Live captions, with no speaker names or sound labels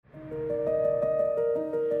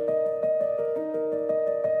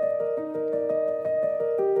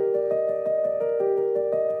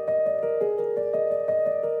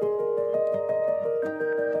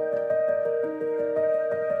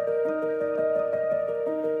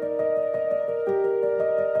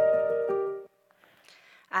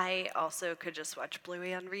I also could just watch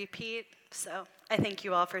Bluey on repeat, so I thank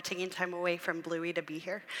you all for taking time away from Bluey to be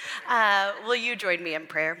here. Will you join me in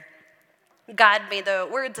prayer? God, may the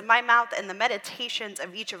words of my mouth and the meditations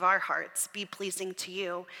of each of our hearts be pleasing to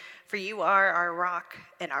you, for you are our rock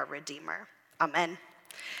and our Redeemer. Amen.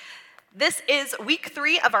 This is week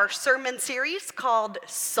 3 of our sermon series called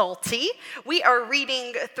Salty. We are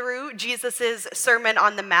reading through Jesus' Sermon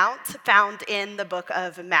on the Mount found in the book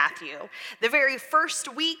of Matthew. The very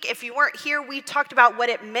first week, if you weren't here, we talked about what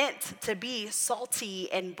it meant to be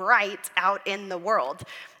salty and bright out in the world.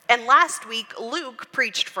 And last week, Luke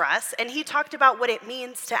preached for us, and he talked about what it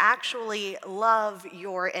means to actually love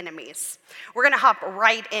your enemies. We're going to hop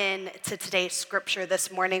right into today's scripture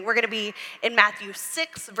this morning. We're going to be in Matthew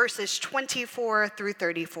 6, verses 24 through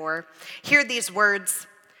 34. Hear these words.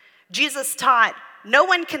 Jesus taught, "No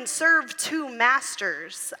one can serve two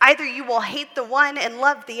masters. Either you will hate the one and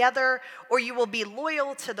love the other, or you will be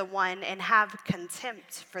loyal to the one and have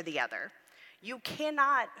contempt for the other. You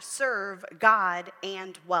cannot serve God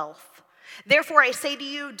and wealth. Therefore, I say to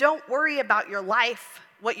you, don't worry about your life,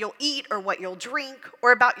 what you'll eat or what you'll drink,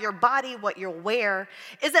 or about your body, what you'll wear.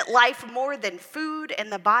 Isn't life more than food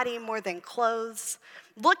and the body more than clothes?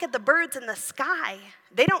 Look at the birds in the sky.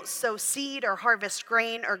 They don't sow seed or harvest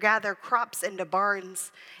grain or gather crops into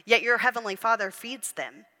barns, yet your heavenly Father feeds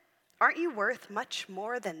them. Aren't you worth much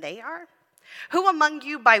more than they are? Who among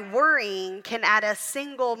you, by worrying, can add a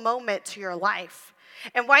single moment to your life?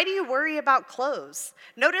 And why do you worry about clothes?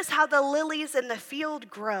 Notice how the lilies in the field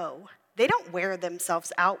grow. They don't wear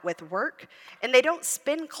themselves out with work, and they don't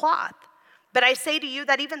spin cloth. But I say to you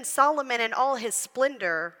that even Solomon in all his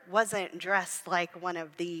splendor wasn't dressed like one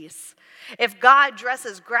of these. If God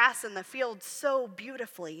dresses grass in the field so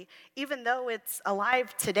beautifully, even though it's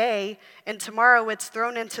alive today and tomorrow it's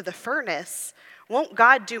thrown into the furnace, won't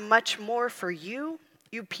God do much more for you,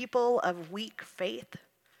 you people of weak faith?"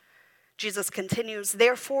 Jesus continues,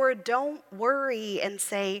 "Therefore, don't worry and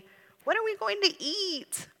say, 'What are we going to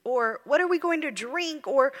eat?' Or 'What are we going to drink?'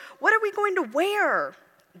 Or 'What are we going to wear?'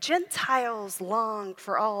 Gentiles long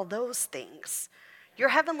for all those things. Your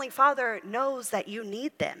heavenly Father knows that you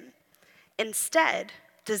need them. Instead,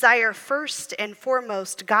 desire first and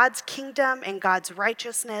foremost God's kingdom and God's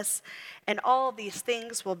righteousness, and all these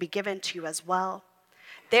things will be given to you as well.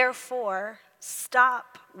 Therefore,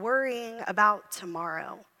 stop worrying about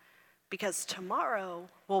tomorrow, because tomorrow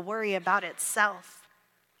will worry about itself.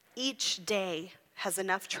 Each day has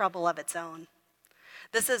enough trouble of its own."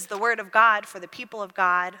 This is the word of God for the people of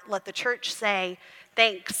God. Let the church say,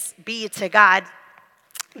 "Thanks be to God."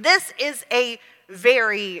 This is a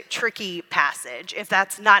very tricky passage, if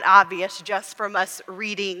that's not obvious just from us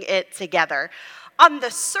reading it together. On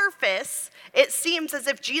the surface, it seems as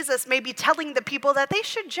if Jesus may be telling the people that they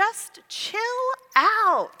should just chill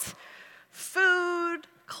out. Food,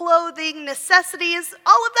 clothing, necessities,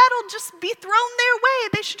 all of that will just be thrown their way.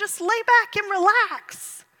 They should just lay back and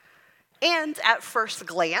relax. And at first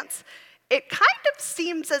glance, it kind of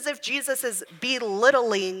seems as if Jesus is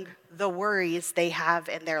belittling the worries they have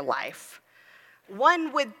in their life.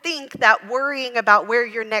 One would think that worrying about where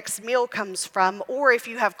your next meal comes from, or if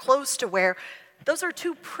you have clothes to wear, those are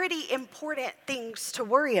two pretty important things to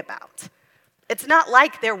worry about. It's not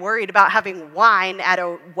like they're worried about having wine at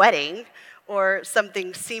a wedding or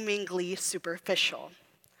something seemingly superficial.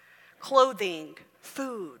 Clothing,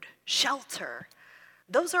 food, shelter,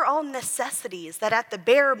 those are all necessities that at the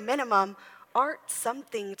bare minimum aren't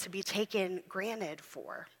something to be taken granted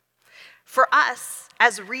for. For us,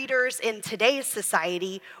 as readers in today's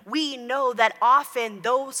society, we know that often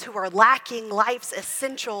those who are lacking life's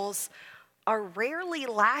essentials are rarely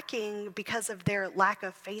lacking because of their lack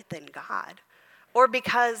of faith in God or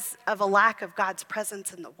because of a lack of God's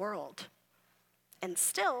presence in the world. And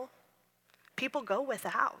still, people go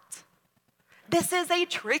without. This is a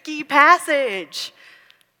tricky passage.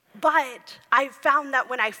 But I've found that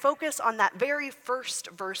when I focus on that very first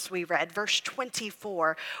verse we read, verse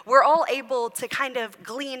 24, we're all able to kind of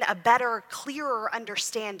glean a better, clearer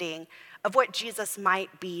understanding of what Jesus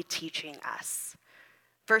might be teaching us.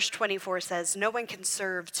 Verse 24 says, "No one can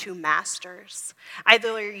serve two masters.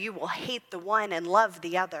 Either you will hate the one and love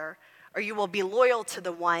the other, or you will be loyal to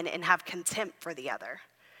the one and have contempt for the other."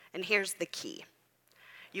 And here's the key.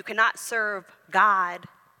 You cannot serve God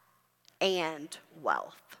and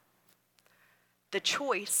wealth. The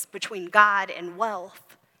choice between God and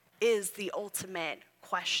wealth is the ultimate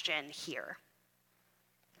question here.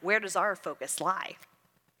 Where does our focus lie?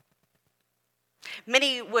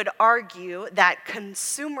 Many would argue that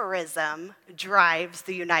consumerism drives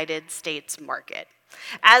the United States market.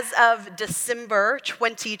 As of December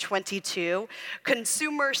 2022,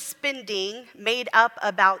 consumer spending made up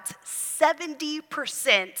about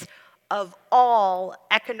 70% of all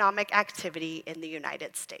economic activity in the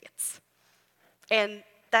United States. And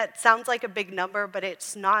that sounds like a big number, but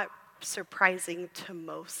it's not surprising to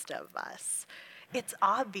most of us. It's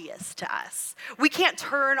obvious to us. We can't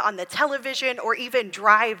turn on the television or even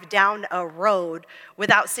drive down a road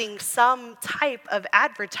without seeing some type of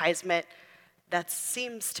advertisement that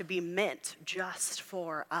seems to be meant just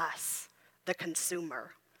for us, the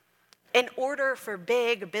consumer. In order for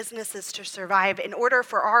big businesses to survive, in order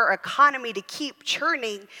for our economy to keep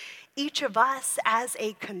churning, each of us as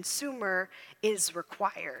a consumer is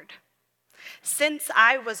required. Since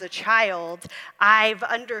I was a child, I've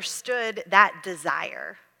understood that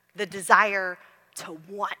desire, the desire to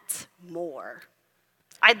want more.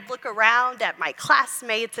 I'd look around at my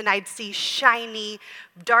classmates and I'd see shiny,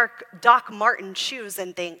 dark Doc Marten shoes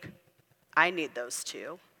and think, I need those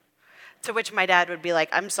too. To which my dad would be like,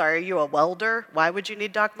 I'm sorry, are you a welder? Why would you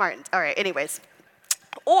need Doc Martens? All right, anyways.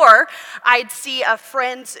 Or I'd see a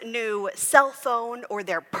friend's new cell phone or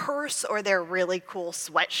their purse or their really cool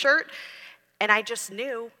sweatshirt, and I just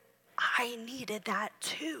knew I needed that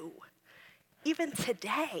too. Even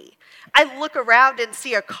today, I look around and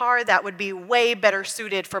see a car that would be way better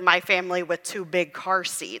suited for my family with 2 big car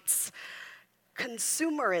seats.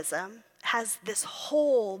 Consumerism has this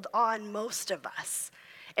hold on most of us.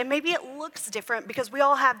 And maybe it looks different because we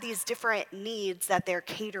all have these different needs that they're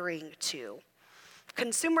catering to.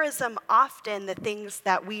 Consumerism, often the things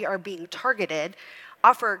that we are being targeted,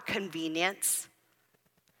 offer convenience.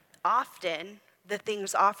 Often the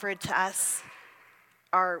things offered to us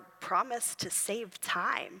are promised to save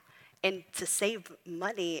time and to save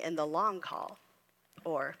money in the long haul,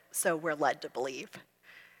 or so we're led to believe.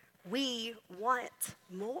 We want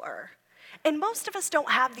more. And most of us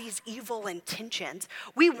don't have these evil intentions.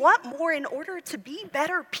 We want more in order to be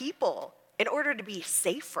better people, in order to be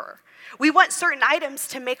safer. We want certain items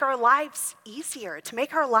to make our lives easier, to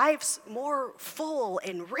make our lives more full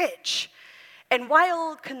and rich. And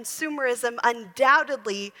while consumerism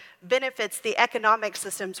undoubtedly benefits the economic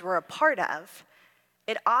systems we're a part of,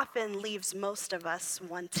 it often leaves most of us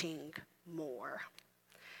wanting more.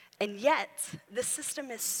 And yet, the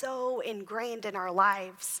system is so ingrained in our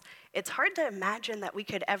lives, it's hard to imagine that we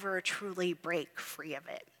could ever truly break free of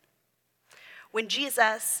it. When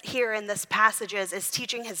Jesus, here in this passages, is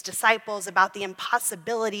teaching his disciples about the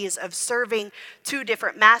impossibilities of serving 2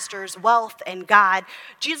 different masters, wealth and God,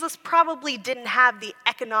 Jesus probably didn't have the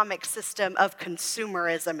economic system of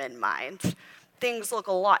consumerism in mind. Things look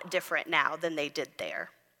a lot different now than they did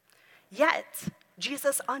there. Yet,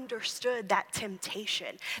 Jesus understood that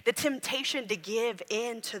temptation, the temptation to give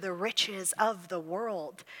in to the riches of the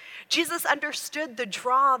world. Jesus understood the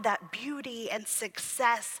draw that beauty and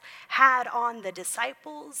success had on the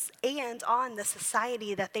disciples and on the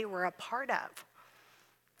society that they were a part of.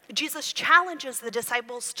 Jesus challenges the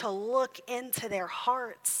disciples to look into their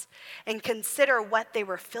hearts and consider what they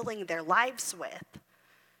were filling their lives with.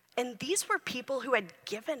 And these were people who had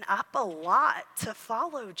given up a lot to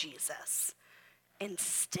follow Jesus. And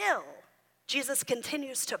still, Jesus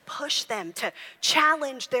continues to push them, to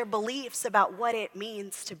challenge their beliefs about what it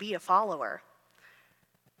means to be a follower.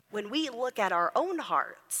 When we look at our own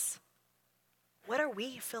hearts, what are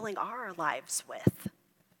we filling our lives with?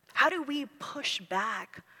 How do we push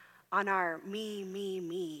back on our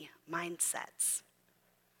me mindsets?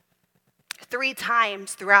 3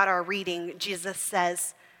 times throughout our reading, Jesus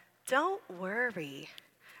says, "Don't worry."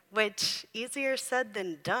 Which, easier said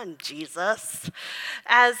than done, Jesus.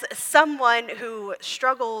 As someone who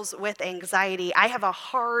struggles with anxiety, I have a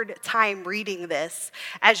hard time reading this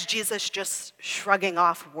as Jesus just shrugging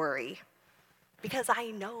off worry. Because I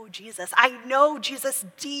know Jesus. I know Jesus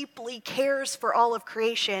deeply cares for all of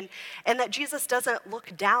creation and that Jesus doesn't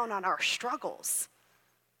look down on our struggles.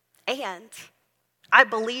 And I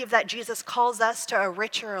believe that Jesus calls us to a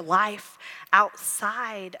richer life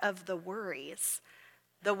outside of the worries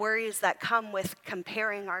that come with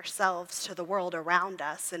comparing ourselves to the world around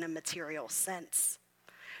us in a material sense.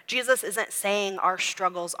 Jesus isn't saying our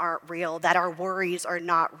struggles aren't real, that our worries are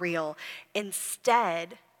not real.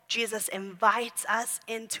 Instead, Jesus invites us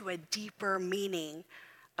into a deeper meaning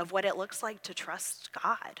of what it looks like to trust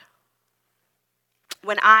God.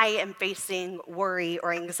 When I am facing worry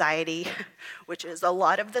or anxiety, which is a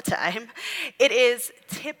lot of the time, it is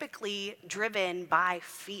typically driven by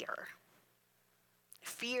fear.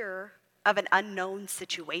 Fear of an unknown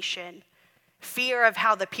situation, fear of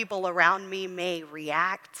how the people around me may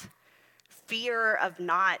react, fear of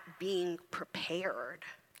not being prepared.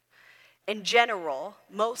 in general,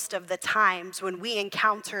 most of the times when we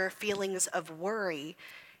encounter feelings of worry,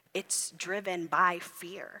 it's driven by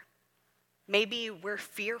fear. Maybe we're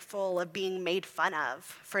fearful of being made fun of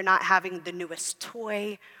for not having the newest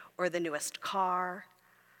toy or the newest car.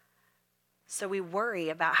 So we worry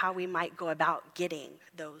about how we might go about getting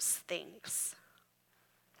those things.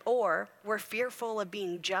 Or we're fearful of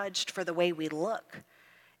being judged for the way we look.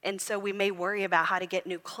 And so we may worry about how to get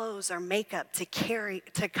new clothes or makeup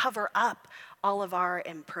to cover up all of our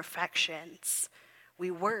imperfections. We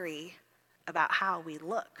worry about how we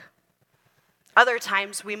look. Other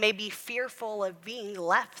times we may be fearful of being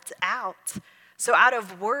left out. So out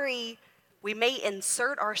of worry, we may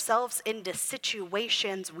insert ourselves into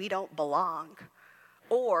situations we don't belong.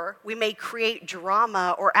 Or we may create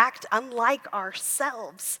drama or act unlike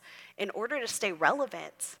ourselves in order to stay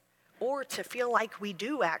relevant or to feel like we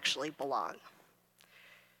do actually belong.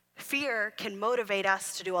 Fear can motivate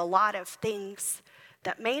us to do a lot of things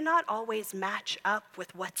that may not always match up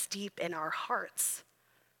with what's deep in our hearts.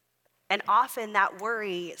 And often that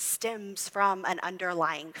worry stems from an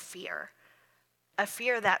underlying fear, a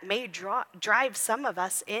fear that may drive some of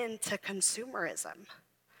us into consumerism.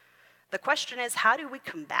 The question is, how do we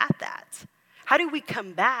combat that? How do we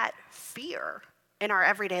combat fear in our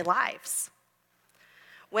everyday lives?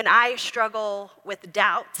 When I struggle with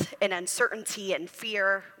doubt and uncertainty and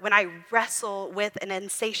fear, when I wrestle with an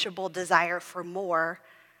insatiable desire for more,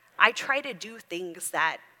 I try to do things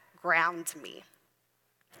that ground me.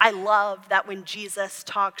 I love that when Jesus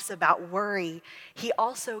talks about worry, he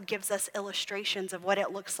also gives us illustrations of what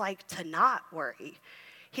it looks like to not worry.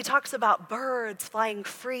 He talks about birds flying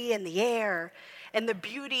free in the air and the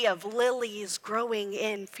beauty of lilies growing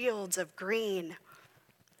in fields of green.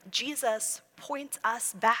 Jesus points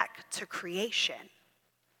us back to creation.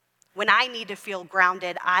 When I need to feel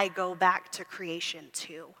grounded, I go back to creation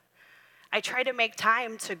too. I try to make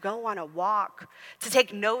time to go on a walk, to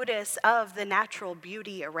take notice of the natural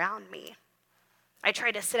beauty around me. I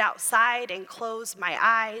try to sit outside and close my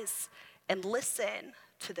eyes and listen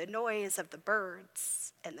to the noise of the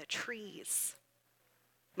birds and the trees.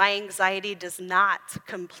 My anxiety does not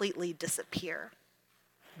completely disappear,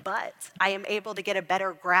 but I am able to get a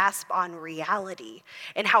better grasp on reality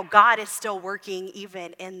and how God is still working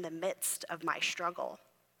even in the midst of my struggle.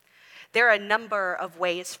 There are a number of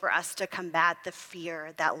ways for us to combat the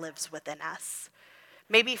fear that lives within us.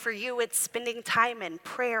 Maybe for you, it's spending time in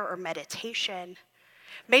prayer or meditation.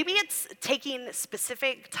 Maybe it's taking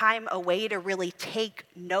specific time away to really take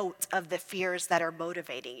note of the fears that are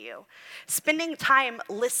motivating you. Spending time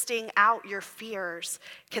listing out your fears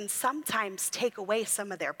can sometimes take away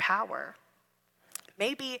some of their power.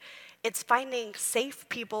 Maybe it's finding safe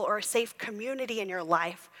people or a safe community in your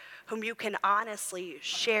life whom you can honestly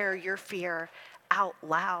share your fear out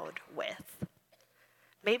loud with.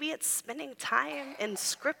 Maybe it's spending time in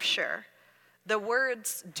Scripture. The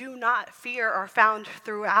words "do not fear" are found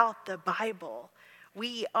throughout the Bible.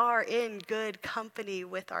 We are in good company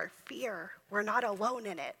with our fear. We're not alone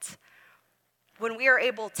in it. When we are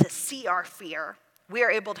able to see our fear, we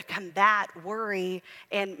are able to combat worry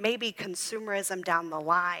and maybe consumerism down the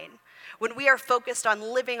line. When we are focused on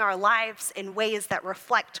living our lives in ways that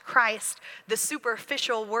reflect Christ, the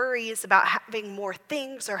superficial worries about having more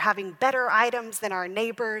things or having better items than our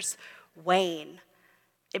neighbors wane.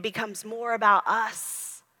 It becomes more about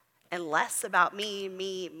us and less about me,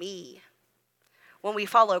 me, me. When we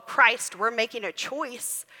follow Christ, we're making a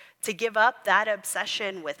choice to give up that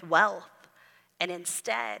obsession with wealth and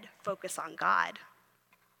instead focus on God.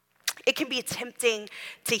 It can be tempting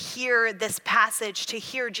to hear this passage, to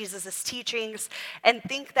hear Jesus' teachings, and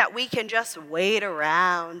think that we can just wait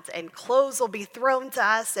around and clothes will be thrown to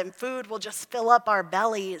us and food will just fill up our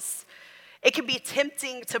bellies. It can be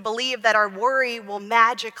tempting to believe that our worry will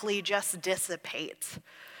magically just dissipate.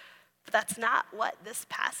 But that's not what this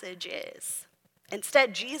passage is.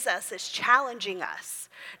 Instead, Jesus is challenging us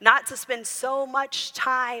not to spend so much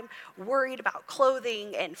time worried about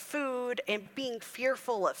clothing and food and being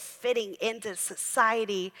fearful of fitting into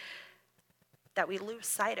society that we lose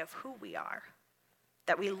sight of who we are,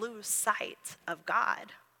 that we lose sight of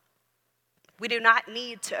God. We do not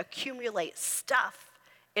need to accumulate stuff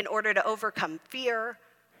in order to overcome fear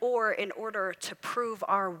or in order to prove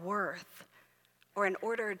our worth or in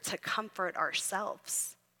order to comfort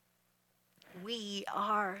ourselves. We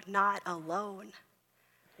are not alone.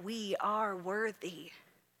 We are worthy.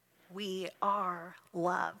 We are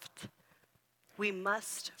loved. We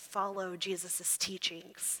must follow Jesus'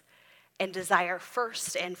 teachings and desire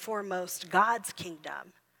first and foremost God's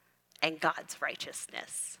kingdom and God's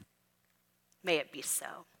righteousness. May it be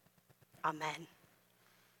so. Amen.